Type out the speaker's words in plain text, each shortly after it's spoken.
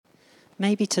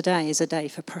maybe today is a day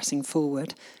for pressing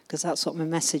forward, because that's what my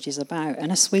message is about.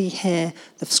 And as we hear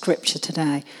the scripture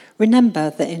today,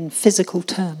 remember that in physical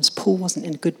terms, Paul wasn't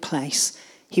in a good place.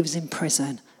 He was in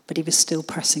prison, but he was still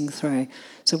pressing through.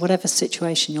 So whatever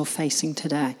situation you're facing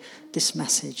today, this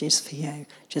message is for you.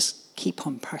 Just keep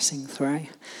on pressing through.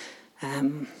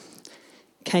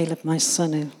 Caleb, my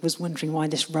son, was wondering why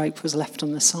this rope was left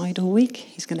on the side all week.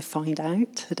 He's going to find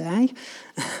out today.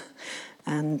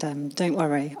 And don't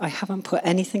worry, I haven't put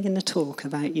anything in the talk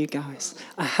about you guys.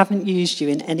 I haven't used you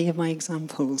in any of my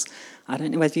examples. I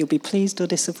don't know whether you'll be pleased or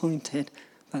disappointed,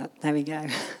 but there we go.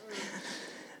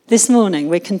 This morning,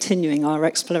 we're continuing our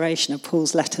exploration of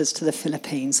Paul's letters to the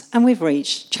Philippians, and we've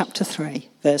reached chapter 3,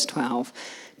 verse 12.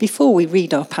 Before we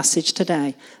read our passage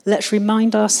today, let's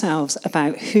remind ourselves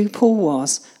about who Paul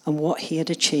was and what he had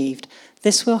achieved.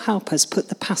 This will help us put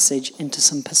the passage into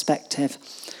some perspective.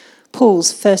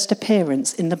 Paul's first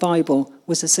appearance in the Bible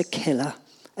was as a killer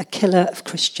of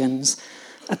Christians,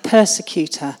 a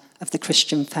persecutor of the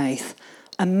Christian faith,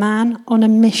 a man on a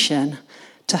mission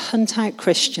to hunt out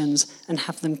Christians and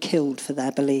have them killed for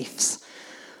their beliefs.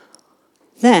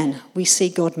 Then we see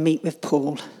God meet with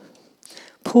Paul.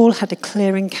 Paul had a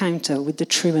clear encounter with the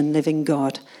true and living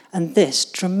God, and this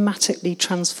dramatically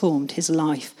transformed his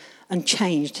life and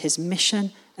changed his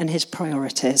mission and his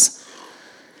priorities.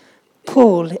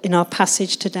 Paul, in our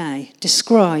passage today,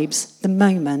 describes the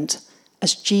moment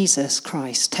as Jesus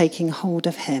Christ taking hold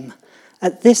of him.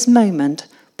 At this moment,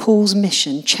 Paul's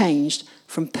mission changed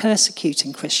from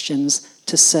persecuting Christians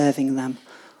to serving them.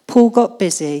 Paul got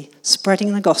busy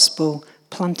spreading the gospel,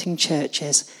 planting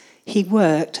churches. He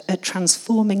worked at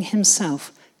transforming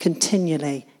himself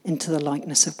continually into the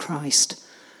likeness of Christ.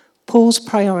 Paul's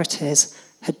priorities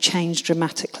had changed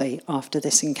dramatically after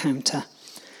this encounter.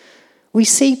 We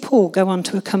see Paul go on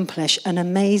to accomplish an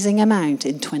amazing amount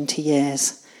in 20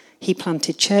 years. He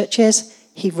planted churches,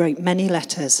 he wrote many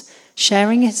letters,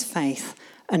 sharing his faith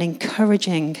and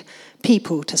encouraging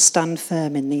people to stand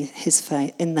firm in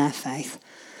their faith.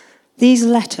 These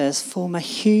letters form a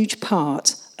huge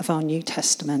part of our New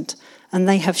Testament, and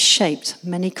they have shaped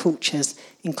many cultures,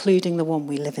 including the one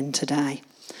we live in today.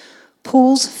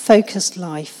 Paul's focused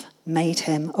life made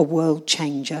him a world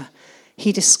changer.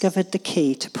 He discovered the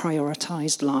key to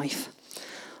prioritized life.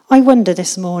 I wonder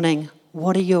this morning,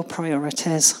 what are your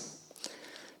priorities?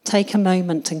 Take a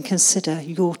moment and consider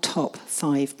your top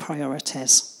 5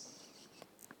 priorities.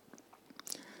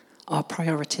 Our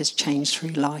priorities change through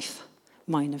life.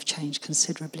 Mine have changed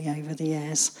considerably over the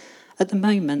years. At the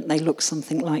moment, they look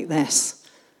something like this.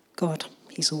 God,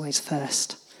 he's always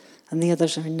first. And the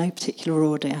others are in no particular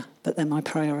order, but they're my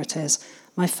priorities.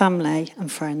 My family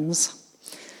and friends,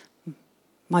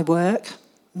 my work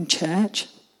and church,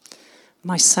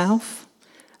 myself,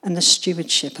 and the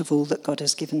stewardship of all that God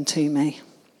has given to me.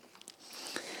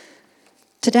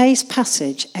 Today's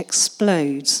passage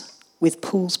explodes with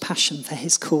Paul's passion for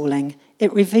his calling.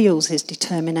 It reveals his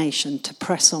determination to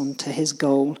press on to his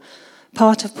goal.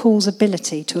 Part of Paul's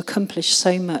ability to accomplish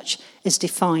so much is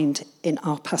defined in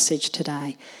our passage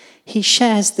today. He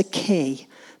shares the key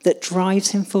that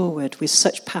drives him forward with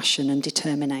such passion and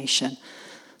determination.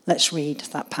 Let's read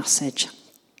that passage.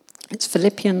 It's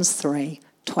Philippians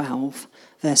 3:12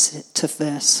 to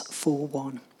verse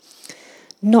 4:1.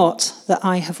 Not that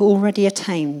I have already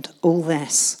attained all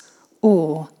this,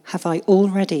 or have I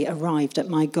already arrived at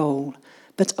my goal,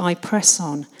 but I press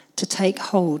on to take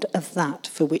hold of that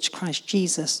for which Christ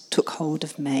Jesus took hold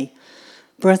of me.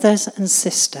 Brothers and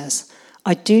sisters,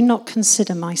 I do not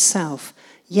consider myself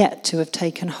yet to have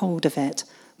taken hold of it,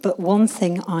 but one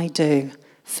thing I do,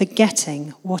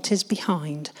 forgetting what is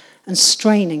behind and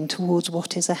straining towards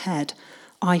what is ahead,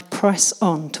 I press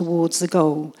on towards the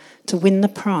goal to win the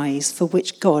prize for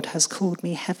which God has called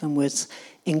me heavenwards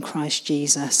in Christ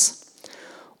Jesus.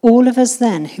 All of us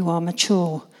then who are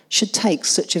mature should take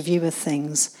such a view of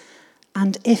things.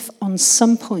 And if on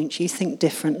some point you think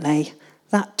differently,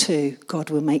 that too God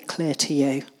will make clear to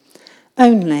you.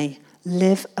 Only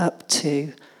live up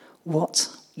to what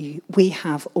we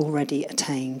have already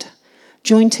attained.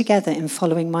 Join together in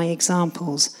following my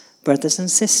examples, brothers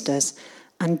and sisters,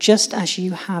 and just as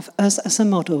you have us as a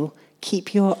model,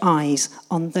 keep your eyes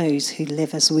on those who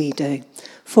live as we do.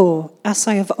 For, as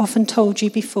I have often told you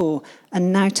before,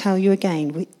 and now tell you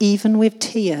again, even with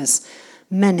tears,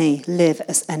 many live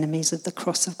as enemies of the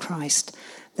cross of Christ.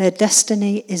 Their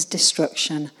destiny is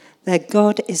destruction. Their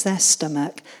God is their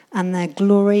stomach, and their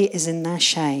glory is in their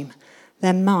shame.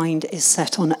 Their mind is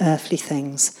set on earthly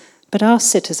things. But our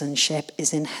citizenship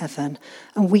is in heaven,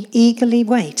 and we eagerly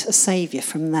wait a Saviour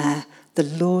from there, the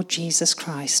Lord Jesus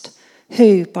Christ,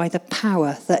 who, by the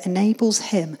power that enables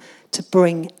him to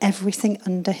bring everything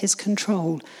under his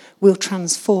control, will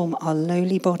transform our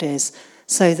lowly bodies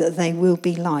so that they will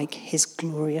be like his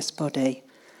glorious body.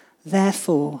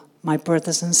 Therefore, my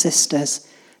brothers and sisters,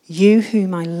 you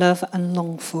whom I love and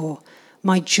long for,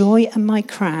 my joy and my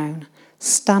crown,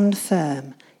 stand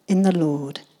firm in the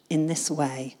Lord in this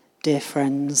way, dear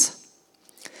friends.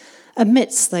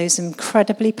 Amidst those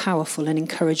incredibly powerful and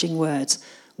encouraging words,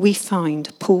 we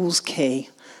find Paul's key,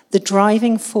 the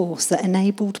driving force that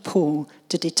enabled Paul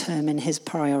to determine his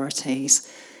priorities.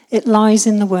 It lies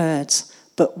in the words,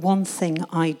 "But one thing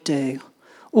I do."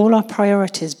 All our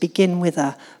priorities begin with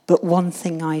a "but one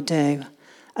thing I do,"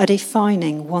 a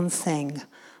defining one thing,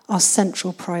 our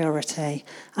central priority.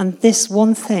 And this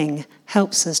one thing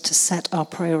helps us to set our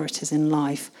priorities in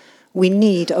life. We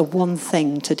need a one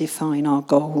thing to define our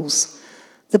goals.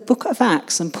 The book of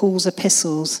Acts and Paul's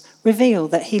epistles reveal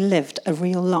that he lived a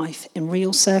real life in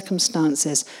real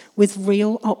circumstances with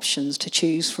real options to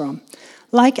choose from.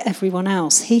 Like everyone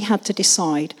else, he had to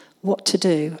decide what to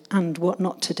do and what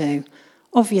not to do.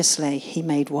 Obviously, he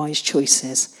made wise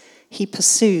choices. He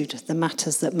pursued the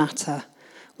matters that matter.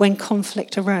 When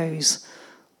conflict arose,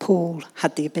 Paul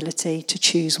had the ability to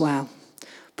choose well.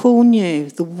 Paul knew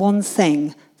the one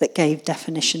thing that gave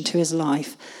definition to his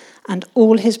life, and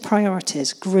all his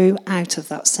priorities grew out of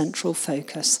that central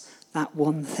focus, that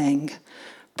one thing.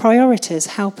 Priorities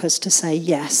help us to say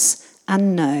yes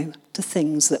and no to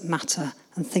things that matter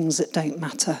and things that don't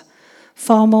matter.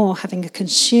 Far more, having a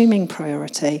consuming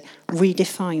priority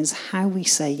redefines how we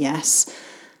say yes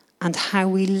and how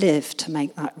we live to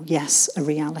make that yes a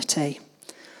reality.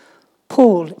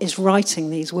 Paul is writing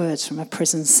these words from a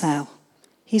prison cell.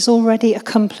 He's already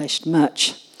accomplished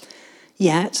much.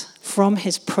 Yet, from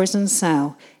his prison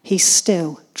cell, he's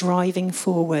still driving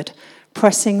forward,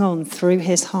 pressing on through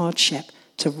his hardship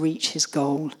to reach his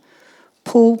goal.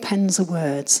 Paul pens the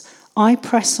words, "I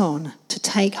press on to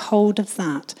take hold of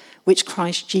that which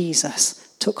Christ Jesus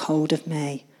took hold of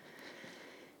me."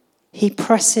 He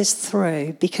presses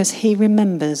through because he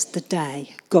remembers the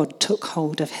day God took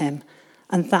hold of him,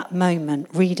 and that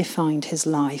moment redefined his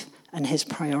life and his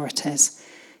priorities.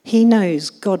 He knows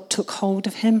God took hold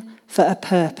of him for a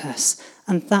purpose,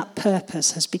 and that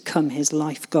purpose has become his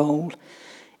life goal.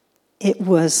 It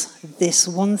was this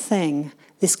one thing,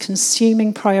 this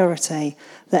consuming priority,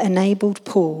 that enabled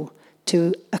Paul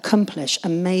to accomplish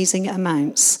amazing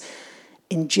amounts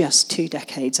in just 2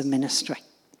 decades of ministry.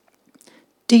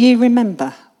 Do you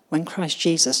remember when Christ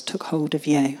Jesus took hold of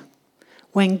you?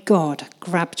 When God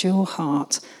grabbed your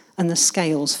heart and the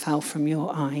scales fell from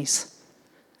your eyes?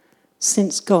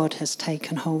 Since God has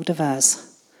taken hold of us,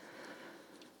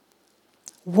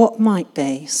 what might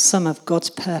be some of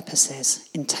God's purposes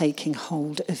in taking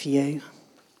hold of you?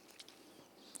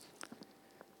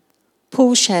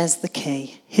 Paul shares the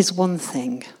key, his one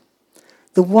thing.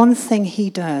 The one thing he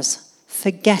does,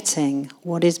 forgetting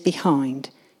what is behind,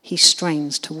 he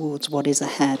strains towards what is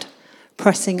ahead,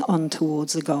 pressing on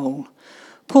towards the goal.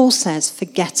 Paul says,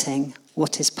 forgetting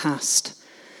what is past.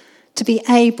 To be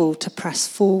able to press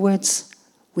forwards,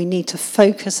 we need to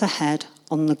focus ahead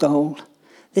on the goal.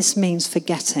 This means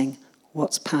forgetting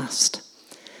what's past.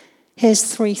 Here's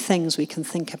 3 things we can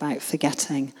think about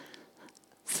forgetting.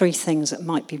 3 things that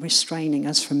might be restraining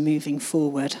us from moving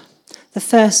forward. The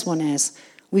first one is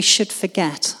we should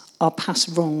forget our past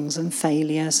wrongs and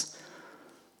failures.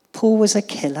 Paul was a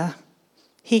killer.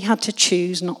 He had to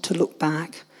choose not to look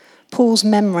back. Paul's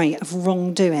memory of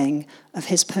wrongdoing, of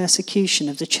his persecution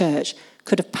of the church,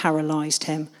 could have paralysed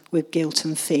him with guilt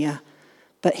and fear.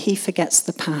 But he forgets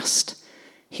the past.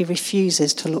 He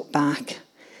refuses to look back.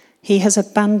 He has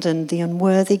abandoned the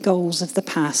unworthy goals of the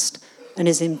past and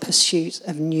is in pursuit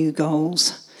of new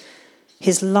goals.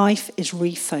 His life is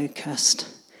refocused.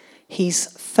 He's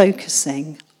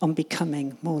focusing on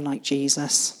becoming more like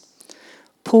Jesus.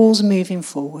 Paul's moving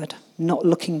forward, not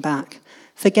looking back,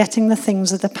 forgetting the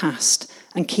things of the past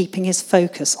and keeping his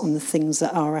focus on the things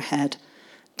that are ahead.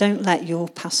 Don't let your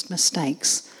past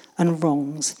mistakes and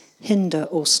wrongs hinder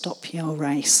or stop your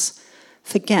race.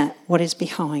 Forget what is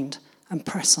behind and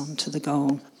press on to the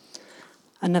goal.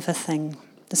 Another thing,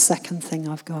 the second thing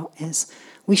I've got is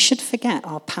we should forget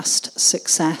our past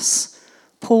success.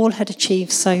 Paul had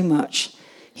achieved so much.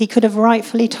 He could have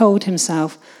rightfully told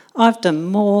himself, I've done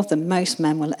more than most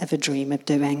men will ever dream of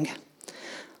doing.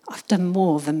 I've done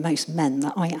more than most men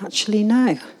that I actually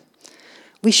know.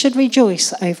 We should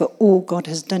rejoice over all God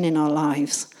has done in our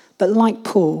lives, but like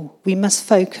Paul, we must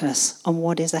focus on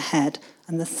what is ahead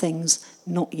and the things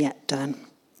not yet done.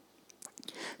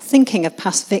 Thinking of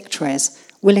past victories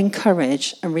will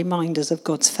encourage and remind us of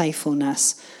God's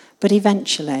faithfulness, But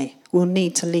eventually, we'll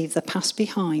need to leave the past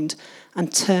behind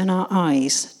and turn our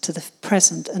eyes to the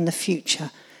present and the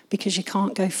future, because you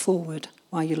can't go forward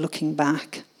while you're looking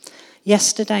back.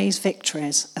 Yesterday's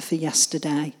victories are for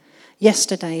yesterday.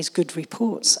 Yesterday's good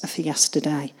reports are for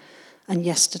yesterday. And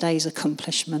yesterday's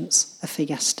accomplishments are for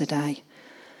yesterday.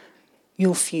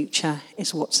 Your future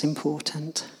is what's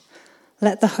important.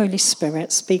 Let the Holy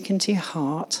Spirit speak into your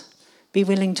heart. Be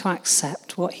willing to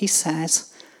accept what he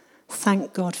says.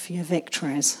 Thank God for your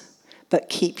victories, but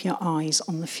keep your eyes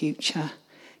on the future.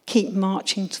 Keep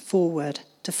marching forward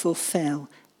to fulfill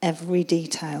every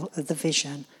detail of the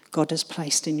vision God has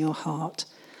placed in your heart.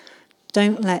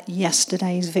 Don't let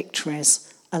yesterday's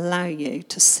victories allow you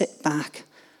to sit back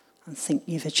and think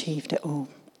you've achieved it all.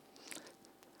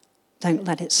 Don't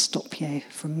let it stop you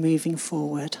from moving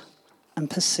forward and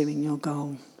pursuing your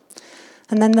goal.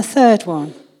 And then the third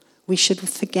one, we should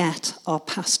forget our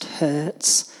past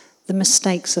hurts, the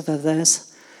mistakes of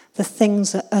others, the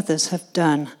things that others have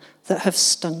done that have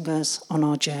stung us on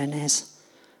our journeys.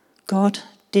 God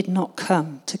did not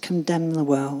come to condemn the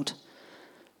world.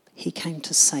 He came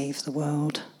to save the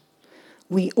world.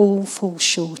 We all fall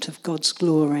short of God's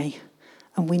glory,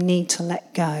 and we need to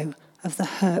let go of the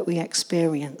hurt we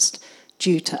experienced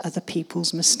due to other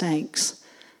people's mistakes,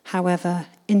 however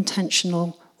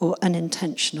intentional or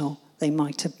unintentional they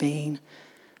might have been.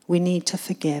 We need to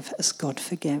forgive as God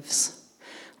forgives.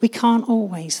 We can't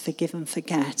always forgive and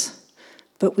forget,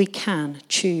 but we can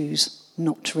choose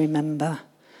not to remember.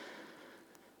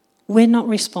 We're not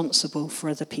responsible for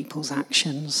other people's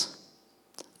actions.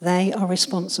 They are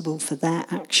responsible for their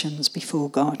actions before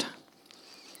God.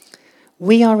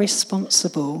 We are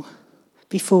responsible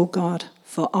before God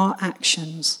for our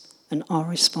actions and our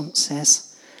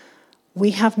responses.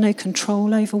 We have no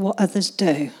control over what others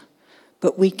do,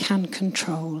 but we can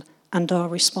control and are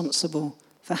responsible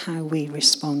for how we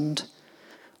respond.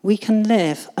 We can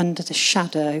live under the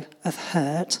shadow of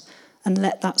hurt and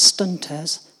let that stunt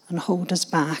us and hold us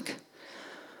back.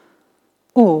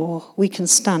 Or we can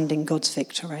stand in God's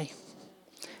victory.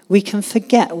 We can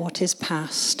forget what is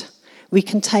past. We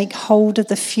can take hold of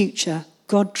the future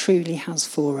God truly has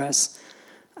for us.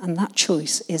 And that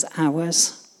choice is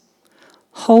ours.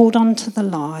 Hold on to the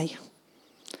lie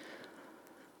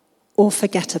or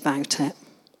forget about it.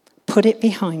 Put it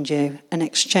behind you and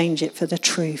exchange it for the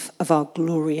truth of our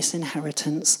glorious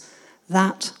inheritance,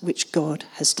 that which God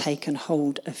has taken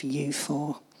hold of you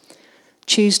for.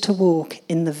 Choose to walk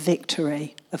in the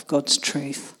victory of God's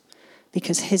truth,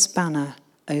 because his banner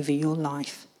over your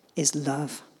life is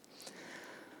love.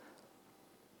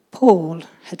 Paul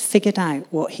had figured out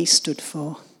what he stood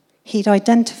for. He'd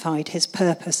identified his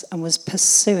purpose and was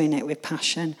pursuing it with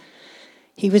passion.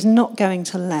 He was not going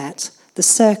to let the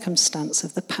circumstance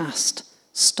of the past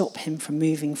stop him from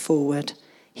moving forward.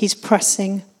 He's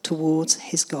pressing towards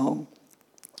his goal.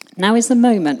 Now is the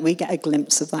moment we get a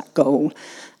glimpse of that goal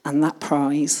and that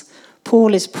prize.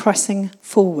 Paul is pressing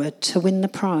forward to win the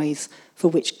prize for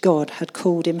which God had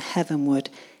called him heavenward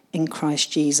in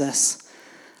Christ Jesus.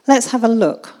 Let's have a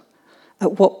look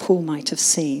at what Paul might have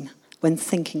seen when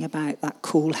thinking about that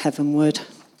call heavenward.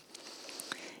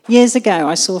 Years ago,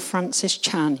 I saw Francis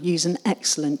Chan use an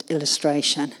excellent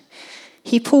illustration.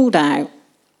 He pulled out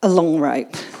a long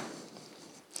rope.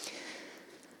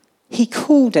 He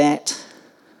pulled out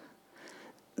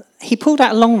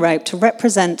a long rope to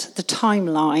represent the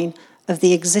timeline of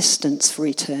the existence for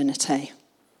eternity.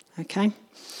 Okay?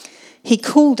 He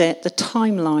called it the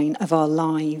timeline of our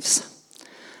lives.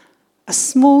 A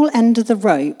small end of the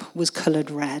rope was coloured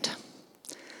red.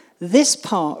 This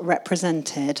part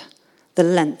represented the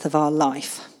length of our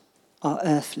life, our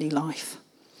earthly life.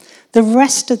 The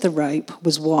rest of the rope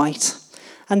was white,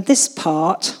 and this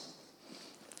part,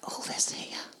 all this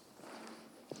here.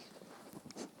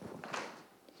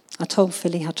 I told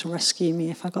Philly how to rescue me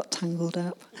if I got tangled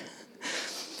up.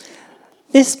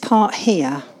 This part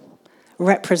here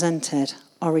represented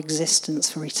our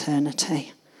existence for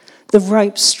eternity. The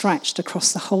rope stretched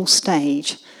across the whole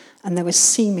stage, and there was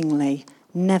seemingly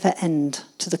never end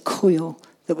to the coil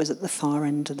that was at the far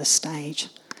end of the stage.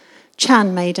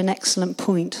 Chan made an excellent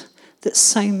point that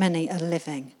so many are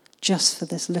living just for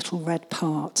this little red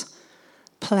part.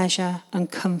 Pleasure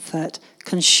and comfort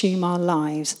consume our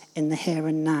lives in the here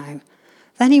and now.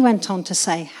 Then he went on to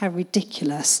say how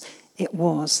ridiculous it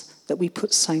was that we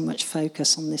put so much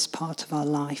focus on this part of our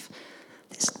life,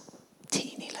 this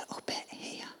teeny little bit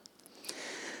here.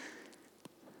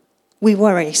 We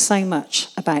worry so much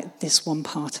about this one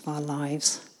part of our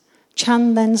lives.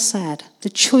 Chan then said, the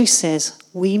choices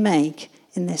we make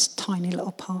in this tiny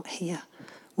little part here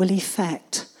will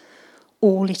affect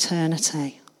all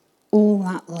eternity, all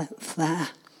that length there.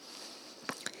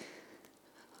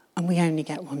 And we only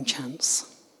get one chance.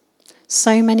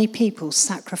 So many people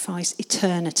sacrifice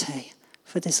eternity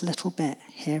for this little bit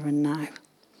here and now.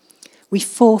 We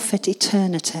forfeit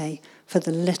eternity for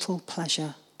the little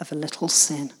pleasure of a little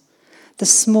sin. The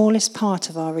smallest part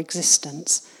of our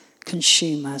existence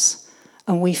consumes us,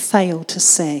 and we fail to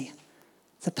see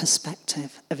the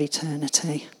perspective of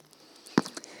eternity.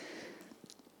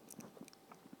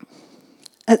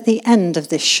 At the end of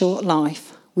this short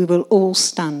life, we will all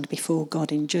stand before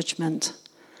God in judgment,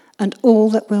 and all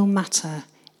that will matter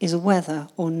is whether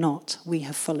or not we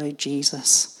have followed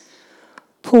Jesus.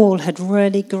 Paul had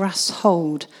really grasped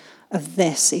hold of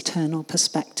this eternal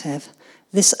perspective.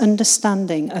 This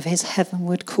understanding of his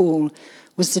heavenward call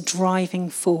was the driving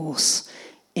force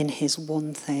in his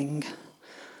one thing.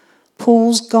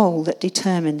 Paul's goal that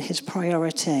determined his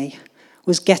priority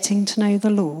was getting to know the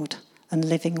Lord and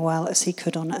living well as he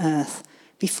could on earth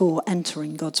before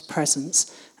entering God's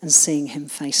presence and seeing him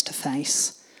face to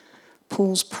face.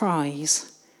 Paul's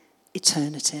prize,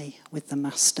 eternity with the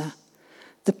Master.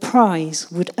 The prize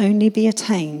would only be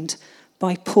attained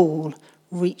by Paul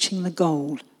reaching the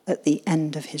goal at the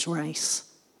end of his race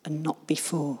and not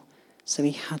before, so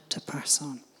he had to press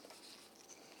on.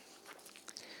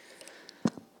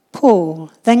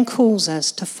 Paul then calls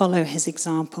us to follow his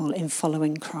example in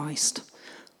following Christ,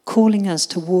 calling us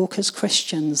to walk as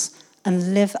Christians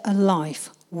and live a life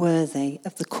worthy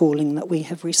of the calling that we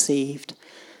have received.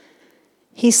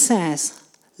 He says,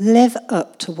 live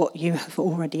up to what you have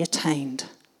already attained.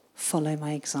 Follow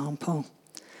my example.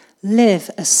 Live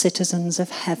as citizens of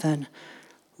heaven,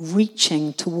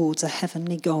 reaching towards a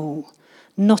heavenly goal,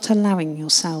 not allowing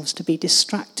yourselves to be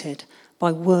distracted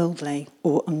by worldly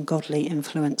or ungodly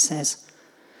influences.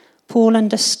 Paul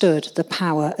understood the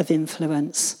power of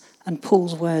influence, and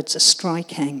Paul's words are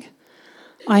striking.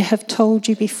 I have told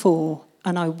you before,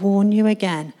 and I warn you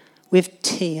again with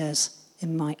tears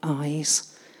in my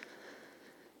eyes.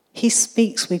 He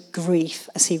speaks with grief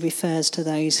as he refers to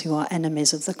those who are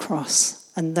enemies of the cross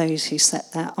and those who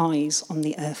set their eyes on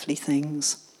the earthly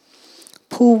things.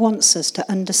 Paul wants us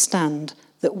to understand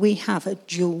that we have a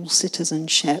dual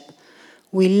citizenship.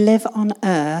 We live on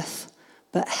earth,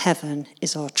 but heaven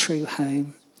is our true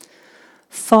home.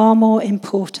 Far more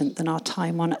important than our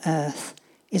time on earth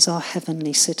is our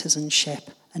heavenly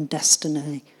citizenship and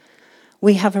destiny.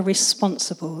 We have a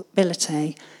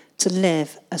responsibility to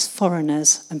live as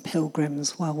foreigners and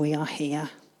pilgrims while we are here,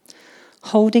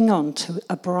 holding on to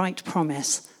a bright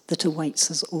promise that awaits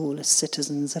us all as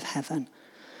citizens of heaven.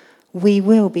 We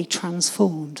will be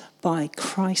transformed by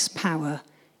Christ's power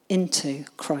into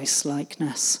Christ's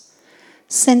likeness.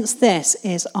 Since this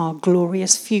is our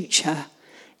glorious future,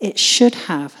 it should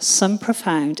have some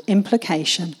profound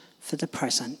implication for the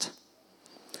present.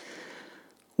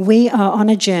 We are on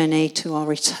a journey to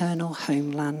our eternal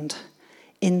homeland.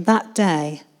 In that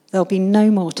day, there'll be no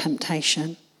more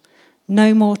temptation,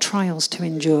 no more trials to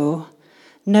endure,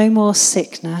 no more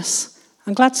sickness.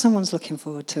 I'm glad someone's looking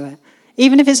forward to it,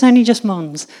 even if it's only just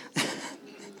mums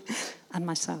and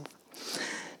myself.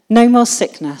 No more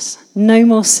sickness, no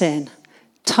more sin.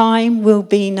 Time will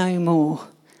be no more,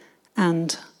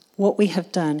 and what we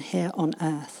have done here on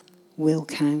earth will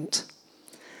count.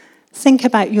 Think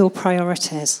about your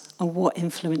priorities and what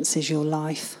influences your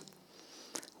life.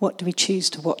 What do we choose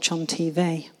to watch on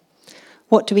TV?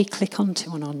 What do we click onto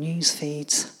on our news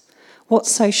feeds? What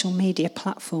social media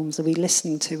platforms are we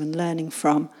listening to and learning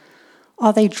from?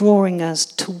 Are they drawing us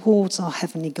towards our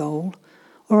heavenly goal,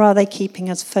 or are they keeping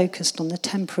us focused on the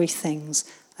temporary things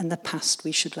and the past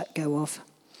we should let go of?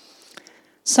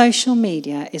 Social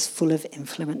media is full of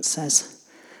influencers.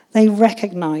 They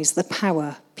recognise the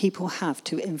power people have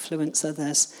to influence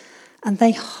others, and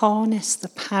they harness the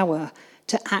power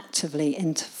to actively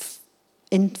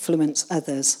influence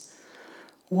others.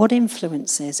 What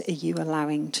influences are you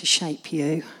allowing to shape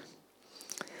you?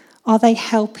 Are they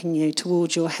helping you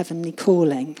towards your heavenly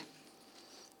calling?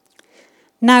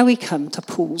 Now we come to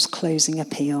Paul's closing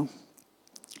appeal.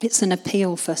 It's an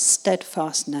appeal for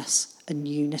steadfastness and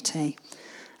unity.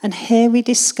 And here we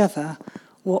discover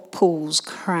what Paul's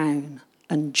crown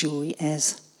and joy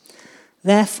is.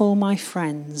 Therefore, my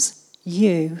friends,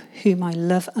 you whom I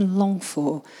love and long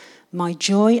for, my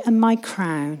joy and my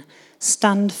crown,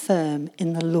 stand firm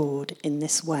in the Lord in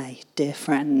this way, dear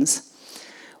friends.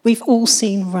 We've all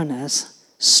seen runners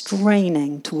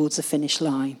straining towards the finish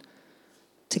line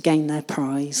to gain their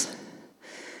prize.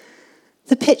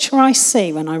 The picture I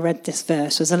see when I read this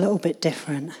verse was a little bit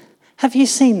different. Have you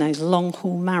seen those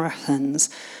long-haul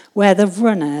marathons where the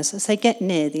runners, as they get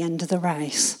near the end of the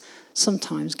race,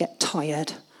 sometimes get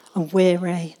tired and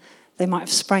weary, They might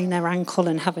have sprained their ankle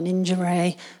and have an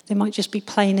injury. They might just be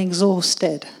plain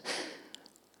exhausted.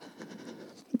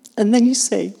 And then you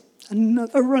see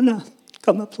another runner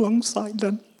come up alongside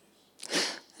them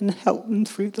and help them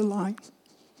through the line.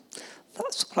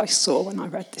 That's what I saw when I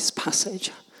read this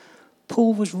passage.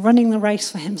 Paul was running the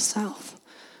race for himself,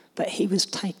 but he was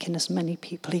taking as many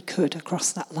people he could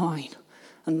across that line.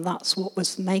 And that's what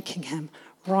was making him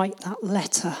write that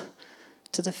letter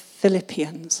to the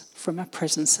Philippians from a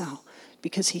prison cell,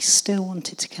 because he still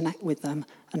wanted to connect with them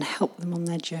and help them on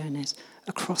their journeys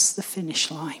across the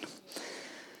finish line.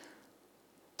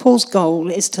 Paul's goal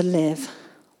is to live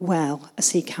well as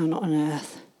he can on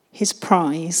earth. His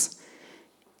prize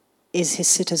is his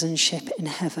citizenship in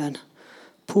heaven.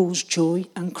 Paul's joy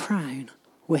and crown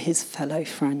were his fellow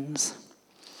friends.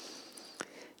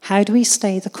 How do we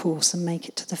stay the course and make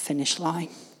it to the finish line?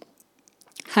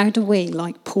 How do we,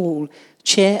 like Paul,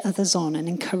 cheer others on and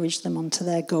encourage them onto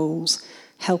their goals,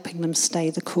 helping them stay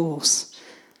the course?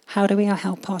 How do we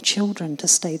help our children to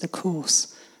stay the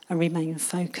course and remain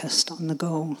focused on the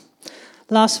goal?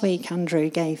 Last week, Andrew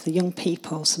gave the young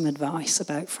people some advice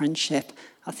about friendship.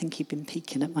 I think he'd been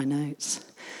peeking at my notes.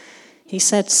 He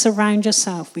said, surround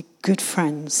yourself with good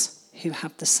friends who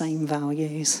have the same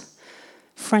values.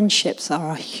 Friendships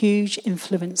are a huge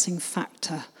influencing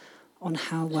factor on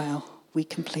how well we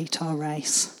complete our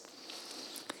race.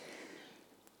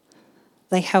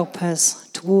 They help us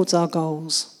towards our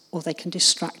goals, or they can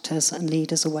distract us and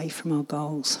lead us away from our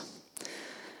goals.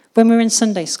 When we were in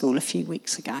Sunday school a few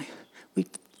weeks ago,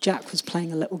 Jack was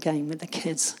playing a little game with the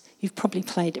kids. You've probably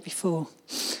played it before.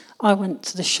 I went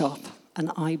to the shop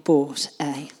and I bought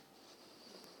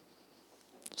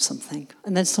something,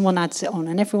 and then someone adds it on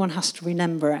and everyone has to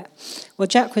remember it. Well,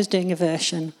 Jack was doing a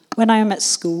version. When I am at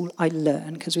school, I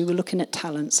learn, because we were looking at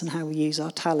talents and how we use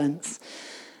our talents.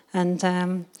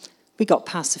 And we got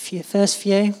past the first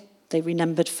few. They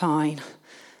remembered fine.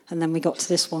 And then we got to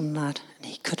this one lad and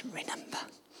he couldn't remember.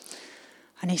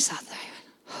 And he sat there.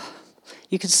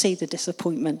 You could see the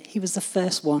disappointment. He was the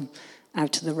first one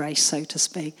out of the race, so to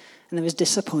speak, and there was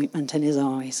disappointment in his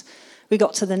eyes. We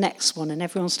got to the next one, and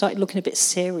everyone started looking a bit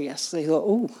serious. They thought,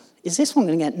 oh, is this one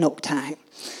going to get knocked out?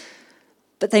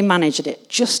 But they managed it.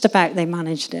 Just about they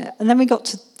managed it. And then we got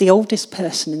to the oldest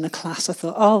person in the class. I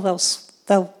thought, oh,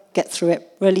 they'll get through it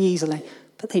really easily.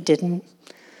 But they didn't.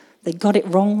 They got it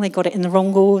wrong. They got it in the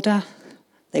wrong order.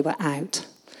 They were out.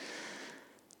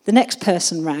 The next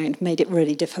person round made it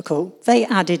really difficult. They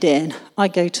added in, I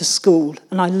go to school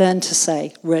and I learn to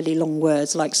say really long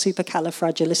words like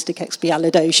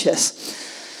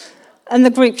supercalifragilisticexpialidocious. And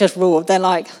the group just roared. They're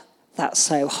like, that's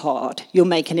so hard. You're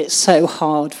making it so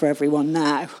hard for everyone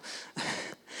now.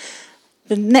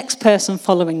 The next person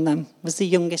following them was the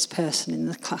youngest person in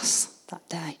the class that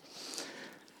day.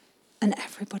 And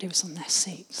everybody was on their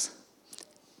seats.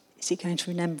 Is he going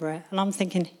to remember it? And I'm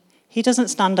thinking, he doesn't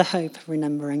stand a hope of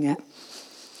remembering it.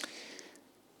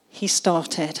 He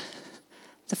started.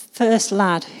 The first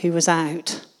lad who was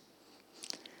out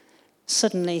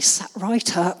suddenly sat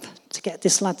right up to get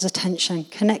this lad's attention,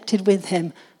 connected with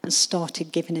him, and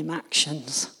started giving him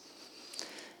actions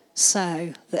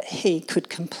so that he could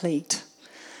complete.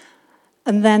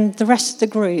 And then the rest of the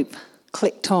group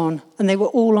clicked on, and they were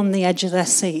all on the edge of their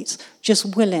seats,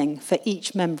 just willing for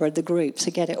each member of the group to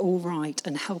get it all right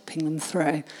and helping them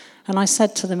through. And I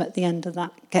said to them at the end of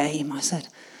that game, I said,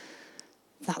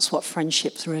 that's what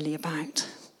friendship's really about,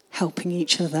 helping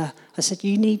each other. I said,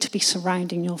 you need to be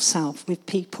surrounding yourself with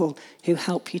people who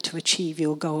help you to achieve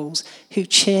your goals, who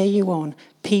cheer you on,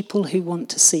 people who want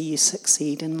to see you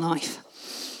succeed in life.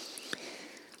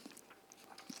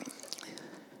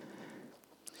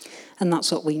 And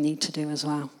that's what we need to do as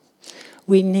well.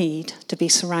 We need to be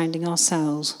surrounding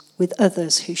ourselves with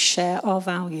others who share our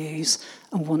values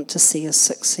and want to see us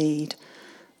succeed.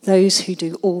 Those who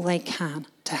do all they can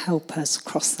to help us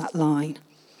cross that line.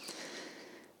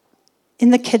 In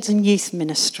the kids and youth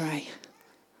ministry,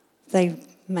 they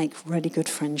make really good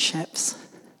friendships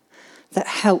that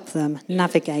help them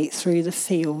navigate through the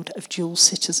field of dual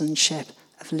citizenship,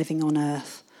 of living on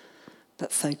earth,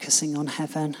 but focusing on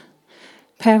heaven.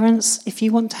 Parents, if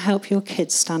you want to help your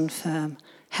kids stand firm,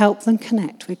 help them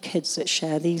connect with kids that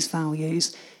share these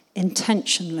values.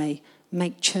 Intentionally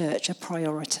make church a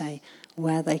priority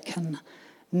where they can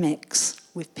mix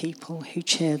with people who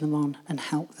cheer them on and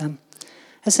help them.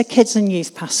 As a kids and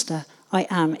youth pastor, I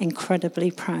am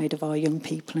incredibly proud of our young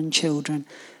people and children.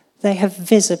 They have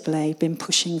visibly been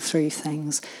pushing through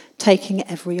things, taking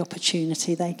every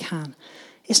opportunity they can.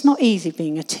 It's not easy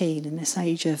being a teen in this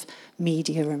age of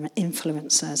media and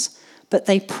influencers, but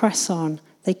they press on,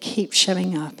 they keep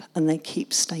showing up, and they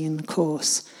keep staying the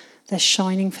course. They're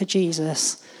shining for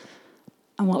Jesus.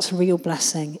 And what's a real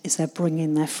blessing is they're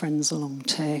bringing their friends along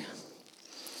too.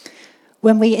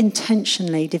 When we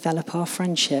intentionally develop our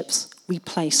friendships, we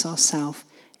place ourselves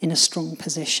in a strong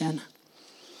position.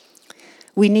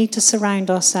 We need to surround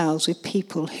ourselves with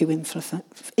people who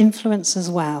influence us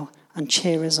well and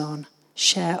cheer us on,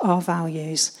 share our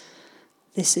values.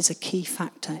 This is a key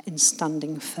factor in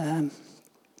standing firm.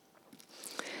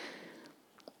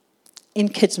 In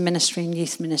kids ministry and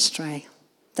youth ministry,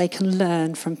 they can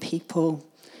learn from people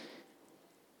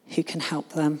who can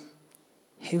help them,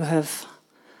 who have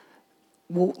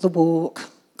walked the walk,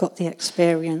 got the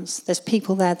experience. There's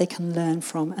people there they can learn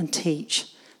from and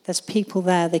teach. There's people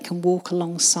there they can walk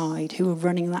alongside who are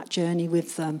running that journey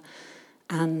with them,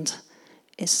 and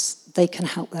they can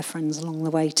help their friends along the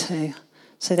way too.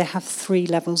 So they have 3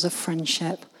 levels of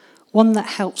friendship. One that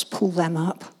helps pull them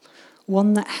up,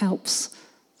 one that helps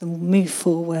them move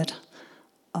forward,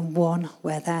 and one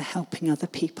where they're helping other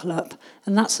people up.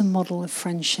 And that's a model of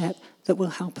friendship that will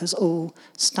help us all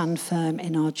stand firm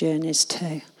in our journeys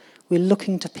too. We're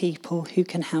looking to people who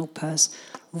can help us,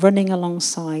 running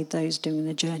alongside those doing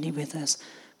the journey with us.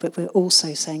 But we're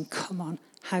also saying, come on,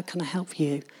 how can I help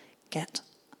you get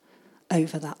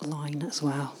over that line as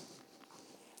well?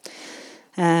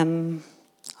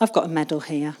 I've got a medal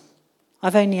here.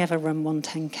 I've only ever run 1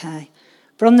 10K.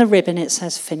 But on the ribbon it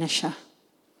says finisher.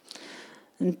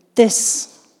 And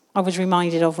this I was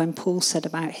reminded of when Paul said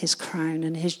about his crown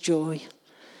and his joy.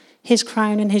 His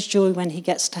crown and his joy when he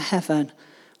gets to heaven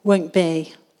won't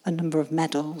be a number of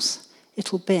medals.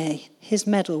 His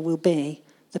medal will be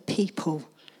the people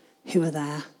who are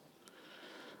there.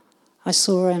 I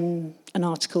saw an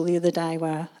article the other day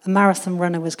where a marathon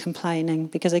runner was complaining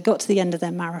because they got to the end of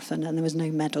their marathon and there was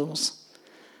no medals.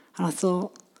 And I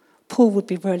thought, Paul would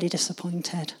be really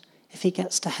disappointed if he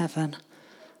gets to heaven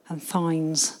and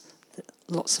finds that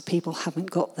lots of people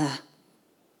haven't got there.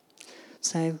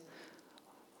 So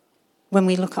when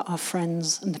we look at our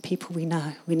friends and the people we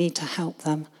know, we need to help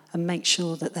them and make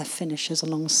sure that they're finishers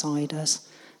alongside us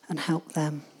and help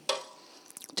them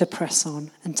to press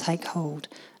on and take hold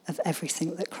of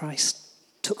everything that Christ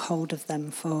took hold of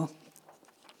them for.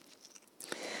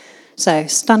 So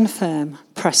stand firm,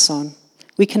 press on.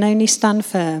 We can only stand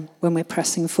firm when we're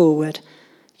pressing forward.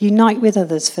 Unite with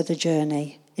others for the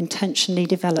journey. Intentionally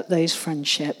develop those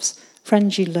friendships.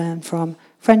 Friends you learn from,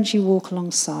 friends you walk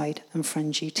alongside, and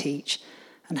friends you teach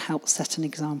and help set an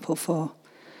example for.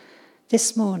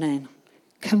 This morning,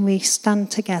 can we stand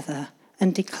together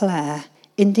and declare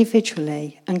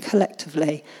individually and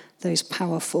collectively those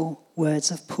powerful words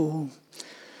of Paul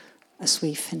as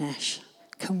we finish?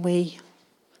 Can we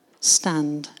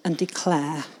stand and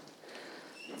declare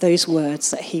those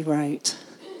words that he wrote?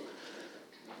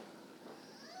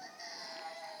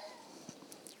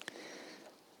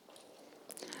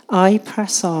 I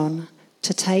press on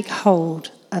to take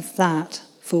hold of that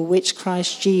for which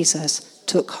Christ Jesus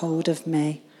took hold of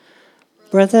me.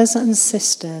 Brothers and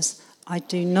sisters, I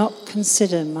do not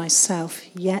consider myself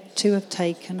yet to have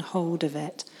taken hold of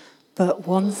it, but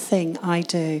one thing I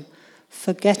do,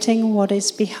 forgetting what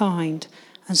is behind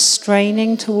and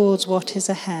straining towards what is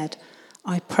ahead,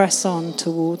 I press on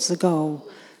towards the goal,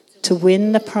 to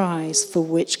win the prize for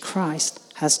which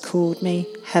Christ has called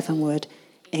me heavenward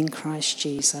in Christ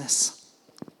Jesus.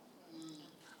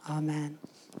 Amen.